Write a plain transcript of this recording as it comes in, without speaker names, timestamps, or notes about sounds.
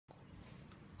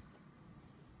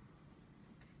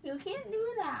You can't do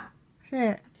that. Say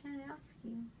it. I can't ask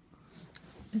you.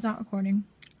 It's not recording.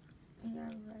 Yeah,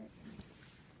 right.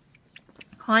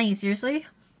 Connie, seriously?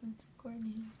 It's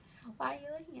recording. Why are you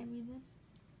looking at me then?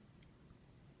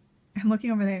 I'm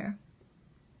looking over there.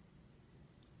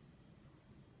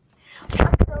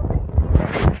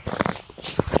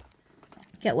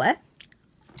 Get what?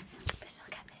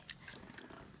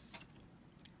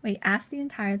 Wait, ask the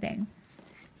entire thing.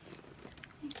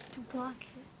 I need to block it.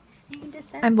 I need to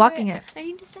censor I'm blocking it. I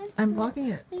need to censor I'm it. blocking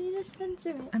it. I need to censor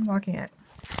it. I'm blocking it.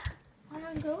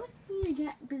 Wanna go with me to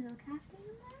get Brazil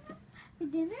Cafe for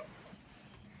dinner?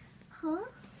 Huh?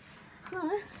 Huh?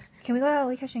 Can we go to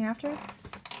Lee Cushing after?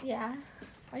 Yeah.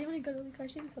 Why do you want to go to Lee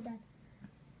Cushing so bad?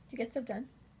 You get stuff done.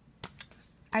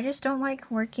 I just don't like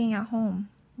working at home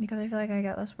because I feel like I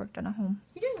get less work done at home.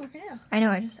 You're doing work right now. I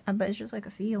know, but it's just like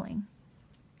a feeling.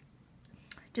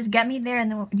 Just get me there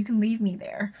and then you can leave me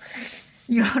there.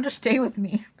 You don't have to stay with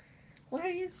me. Why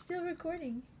are you still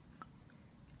recording?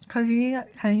 Cause can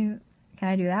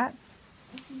I do that?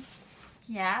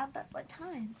 Yeah, but what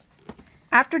time?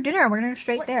 After dinner, we're gonna go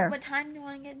straight there. What time do you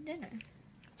want to get dinner?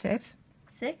 6.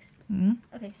 6? Hmm.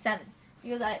 Okay, 7.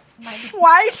 Because I might be...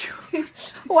 Why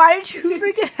did you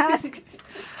freaking ask?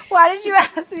 Why did you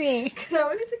ask me? Because I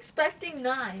was expecting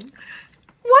 9. What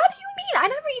do you mean? I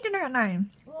never eat dinner at 9.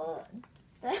 Well,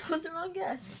 that was a wrong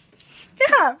guess.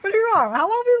 Yeah, pretty wrong. How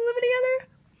long have we been living together?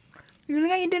 You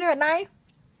think I eat dinner at 9?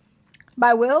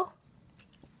 By will?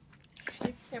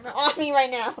 Camera on me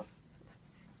right now.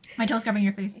 My toes covering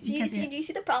your face. Do you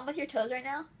see the problem with your toes right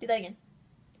now? Do that again.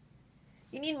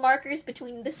 You need markers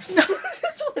between this one and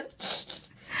this one.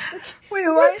 Wait,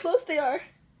 Look what? how close they are.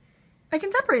 I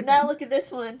can separate Now them. look at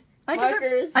this one. I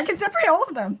Markers. can separate all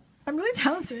of them. I'm really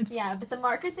talented. Yeah, but the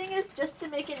marker thing is just to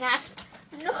make it natural.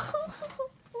 No.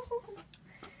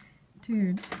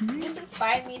 Dude. You just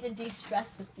inspired me to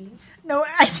de-stress with these. No,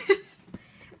 I didn't.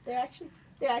 They're actually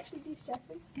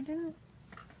de-stressors. I didn't.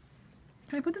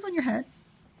 Can I put this on your head?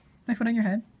 Can I put it on your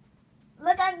head?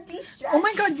 Look, I'm de-stressed. Oh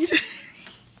my god, you did.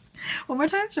 One more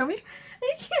time, show me.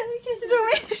 I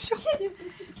can't. Show me.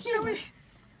 Show me.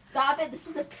 Stop it. This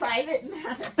is a private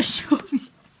matter. Show me.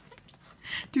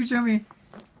 Dude, show me.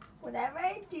 Whatever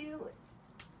I do.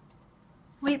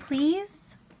 Wait, please.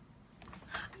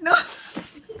 No.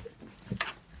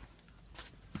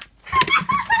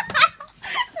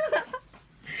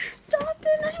 Stop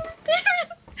it. I'm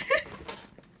embarrassed.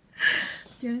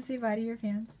 Do you want to say bye to your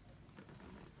fans?